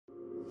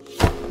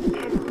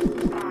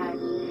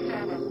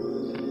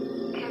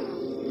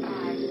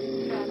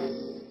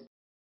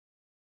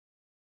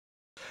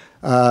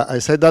I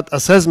said that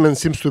assessment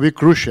seems to be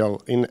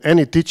crucial in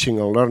any teaching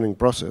or learning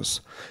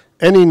process.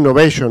 Any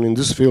innovation in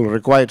this field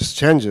requires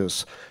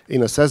changes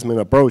in assessment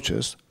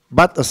approaches,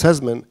 but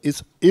assessment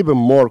is even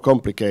more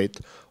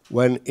complicated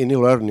when in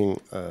e-learning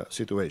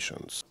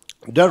situations.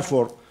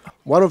 Therefore,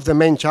 one of the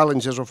main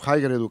challenges of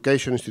higher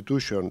education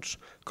institutions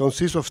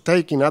consists of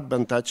taking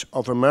advantage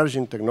of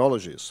emerging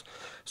technologies,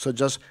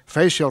 such as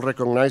facial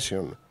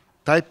recognition,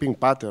 typing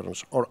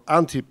patterns, or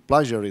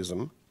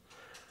anti-plagiarism,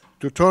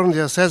 to turn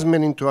the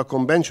assessment into a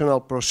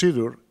conventional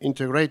procedure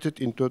integrated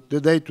into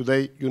the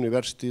day-to-day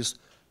university's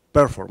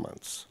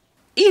performance.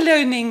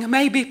 E-learning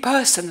may be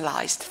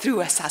personalized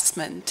through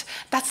assessment.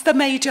 That's the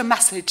major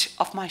message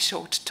of my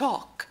short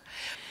talk.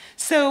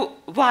 So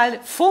while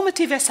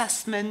formative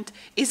assessment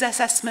is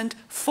assessment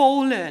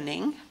for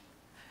learning,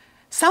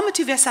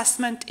 summative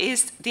assessment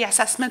is the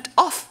assessment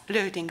of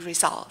learning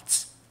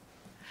results.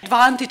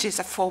 Advantages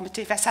of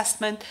formative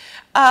assessment,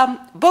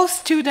 both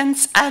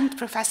students and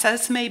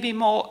professors may be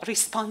more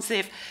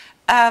responsive.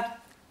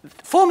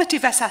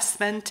 Formative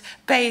assessment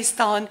based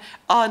on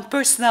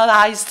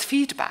personalized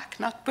feedback,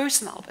 not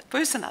personal, but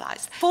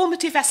personalized.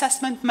 Formative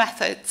assessment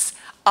methods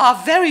are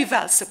very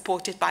well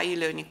supported by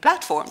e-learning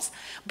platforms,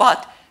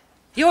 but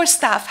your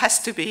staff has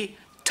to be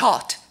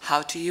taught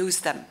how to use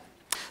them.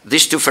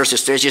 These two first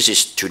stages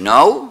is to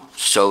know,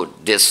 so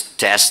this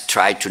test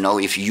tries to know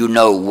if you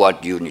know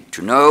what you need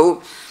to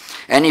know,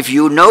 and if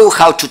you know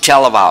how to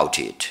tell about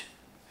it,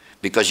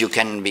 because you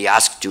can be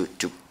asked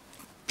to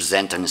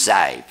present an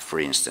essay, for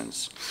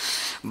instance.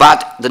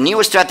 But the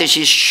new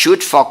strategies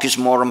should focus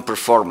more on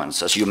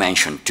performance, as you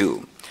mentioned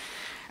too.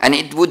 And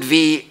it would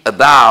be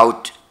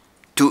about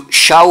to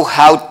show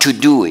how to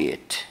do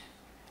it,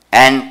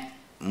 and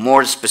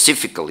more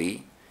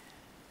specifically,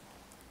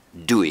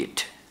 do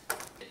it.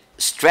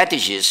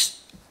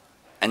 Strategies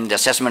and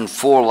assessment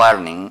for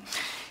learning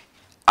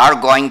are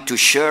going to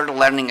share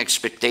learning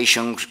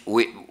expectations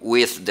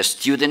with the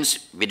students,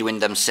 between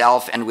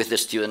themselves and with the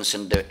students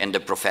and the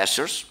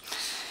professors.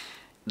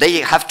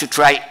 They have to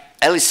try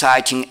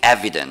eliciting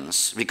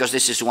evidence, because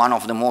this is one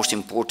of the most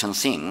important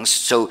things.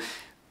 So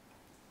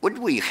would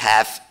we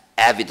have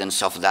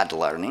evidence of that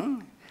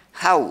learning?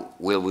 How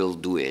will we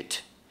do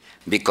it?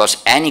 Because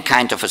any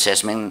kind of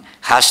assessment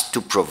has to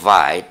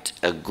provide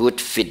a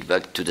good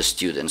feedback to the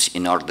students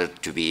in order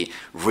to be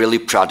really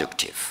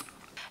productive.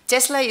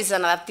 TESLA is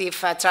an adaptive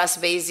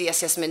trust-based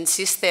assessment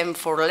system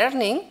for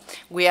learning.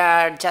 We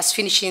are just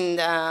finishing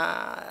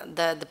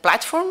the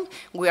platform.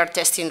 We are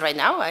testing right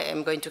now. I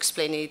am going to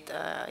explain it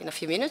in a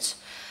few minutes.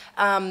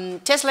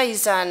 TESLA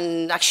is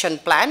an action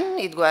plan.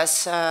 It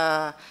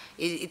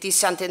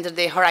is under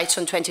the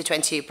Horizon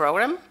 2020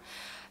 program.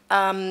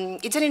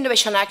 It's an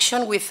innovation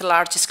action with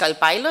large-scale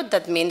pilot.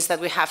 That means that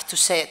we have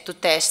to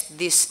test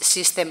this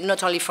system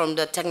not only from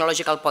the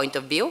technological point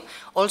of view,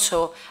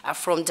 also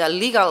from the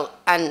legal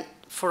and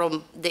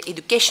from the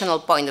educational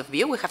point of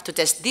view. We have to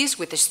test this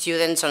with the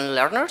students and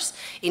learners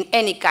in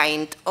any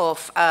kind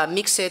of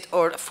mixed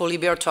or fully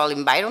virtual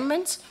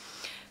environments.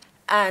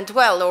 And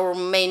well, our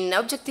main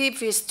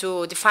objective is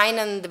to define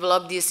and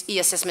develop this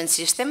e-assessment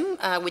system,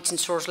 which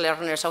ensures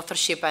learners'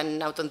 authorship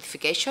and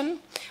authentication.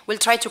 We'll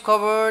try to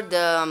cover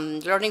the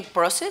learning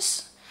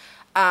process,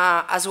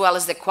 as well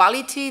as the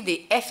quality,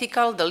 the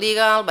ethical, the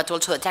legal, but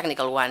also the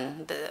technical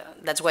one.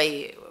 That's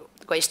why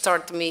I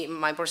start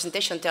my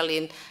presentation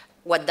telling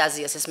what does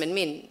the assessment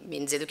mean? It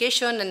means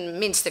education and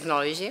means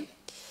technology.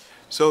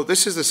 So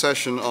this is the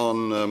session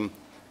on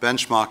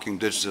benchmarking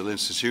digital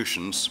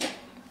institutions.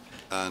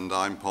 And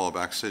I'm Paul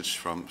Bacsich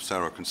from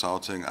Sero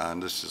Consulting,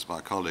 and this is my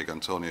colleague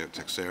António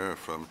Teixeira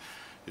from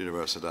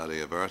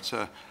Universidade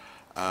Aberta.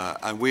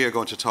 And we are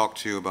going to talk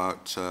to you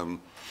about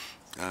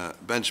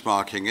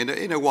benchmarking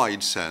in a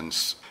wide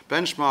sense.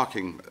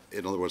 Benchmarking,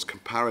 in other words,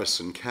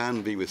 comparison,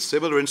 can be with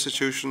similar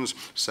institutions,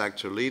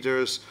 sector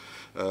leaders,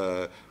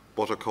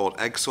 what are called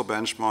exo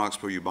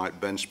benchmarks, where you might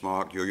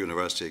benchmark your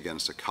university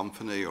against a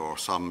company or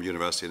some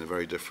university in a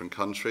very different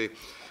country,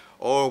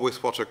 or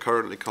with what are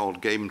currently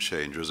called game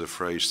changers, a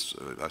phrase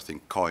I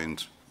think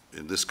coined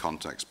in this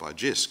context by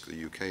JISC,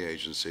 the UK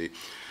agency,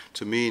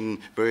 to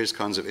mean various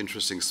kinds of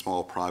interesting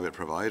small private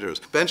providers.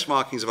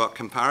 Benchmarking is about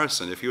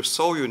comparison. If you're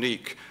so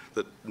unique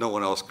that no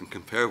one else can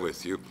compare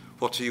with you,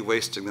 what are you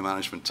wasting the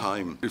management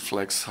time? It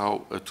reflects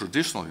how a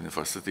traditional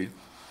university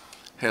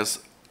has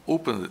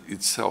opened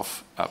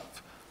itself up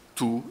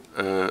to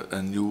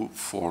a new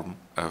form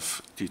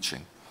of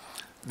teaching.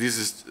 This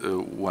is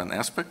one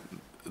aspect.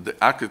 The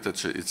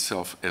architecture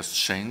itself has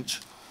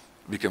changed,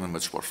 becoming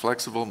much more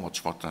flexible,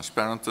 much more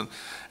transparent,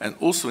 and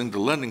also in the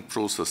learning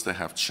process they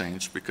have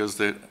changed because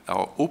they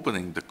are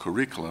opening the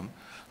curriculum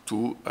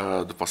to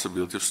the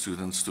possibility of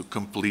students to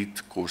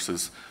complete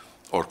courses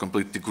or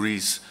complete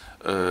degrees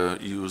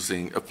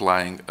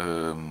applying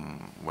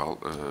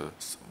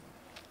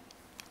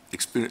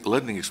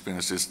learning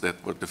experiences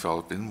that were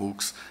developed in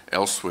MOOCs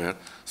elsewhere,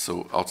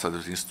 so outside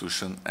of the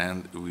institution,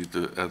 and with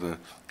the other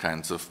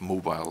kinds of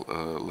mobile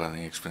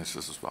learning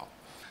experiences as well.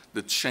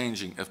 the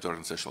changing of the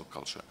organizational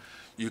culture.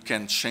 You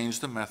can change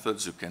the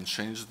methods, you can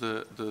change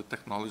the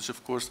technology,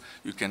 of course,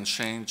 you can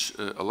change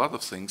a lot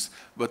of things,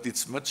 but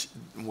it's much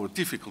more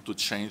difficult to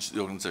change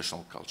the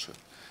organizational culture.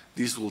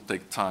 This will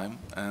take time,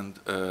 and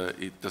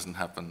it doesn't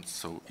happen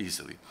so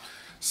easily.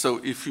 So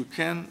if you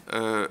can,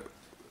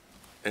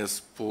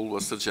 as Paul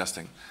was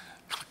suggesting,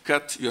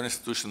 cut your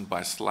institution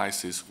by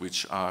slices,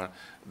 which are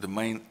the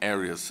main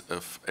areas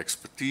of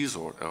expertise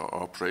or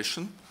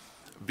operation,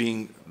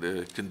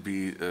 can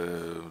be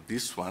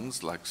these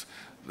ones, like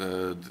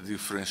the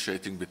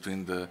differentiating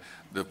between the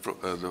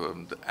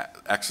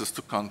access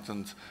to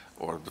content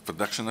or the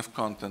production of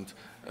content,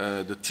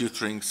 the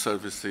tutoring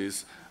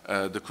services,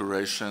 the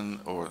curation,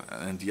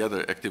 and the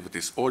other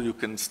activities. Or you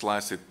can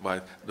slice it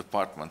by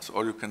departments,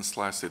 or you can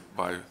slice it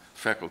by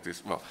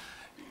faculties, well,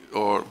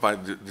 or by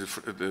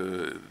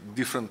the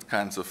different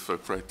kinds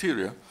of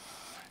criteria.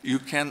 You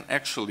can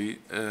actually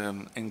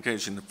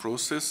engage in a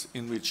process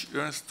in which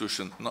your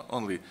institution not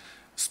only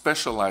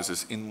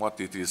specializes in what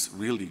it is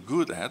really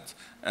good at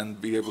and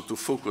be able to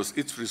focus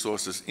its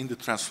resources in the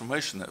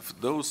transformation of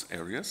those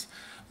areas,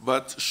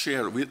 but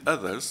share with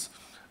others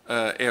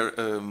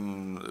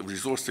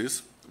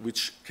resources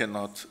which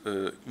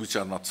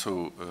are not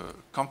so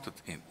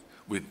competent in.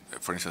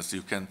 For instance,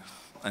 you can,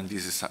 and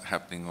this is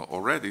happening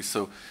already,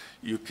 so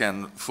you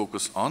can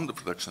focus on the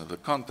production of the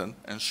content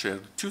and share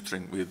the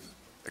tutoring with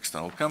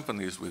external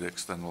companies, with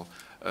external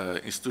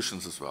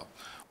institutions as well.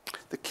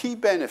 The key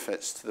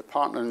benefits to the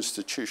partner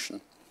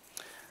institution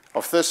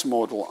of this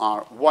model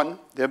are: 1,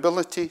 the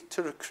ability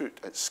to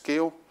recruit at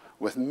scale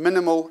with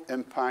minimal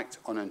impact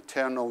on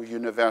internal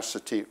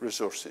university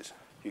resources.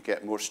 You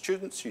get more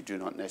students, you do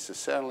not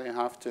necessarily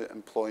have to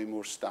employ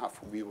more staff.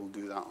 We will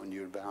do that on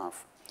your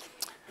behalf.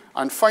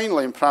 And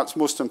finally, and perhaps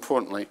most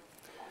importantly,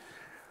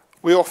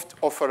 we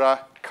offer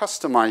a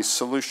customized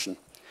solution,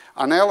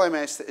 an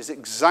LMS that is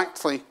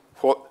exactly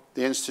what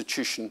the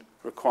institution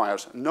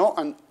requires, not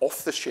an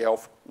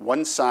off-the-shelf,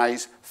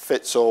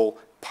 one-size-fits-all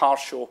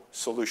partial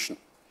solution,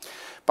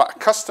 but a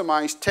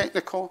customized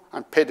technical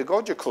and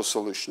pedagogical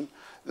solution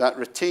that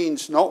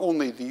retains not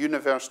only the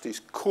university's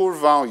core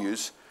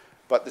values,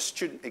 but the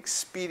student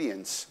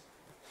experience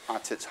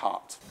at its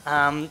heart.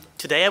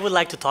 Today I would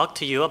like to talk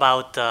to you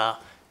about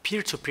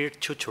peer-to-peer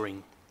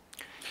tutoring.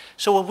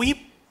 So what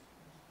we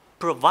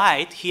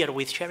provide here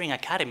with Sharing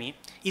Academy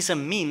is a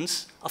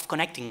means of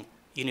connecting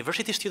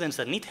university students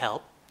that need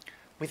help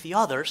with the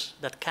others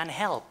that can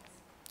help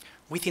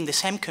within the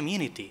same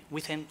community,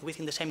 within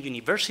the same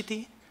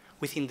university,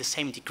 within the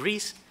same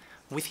degrees,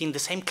 within the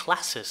same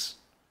classes.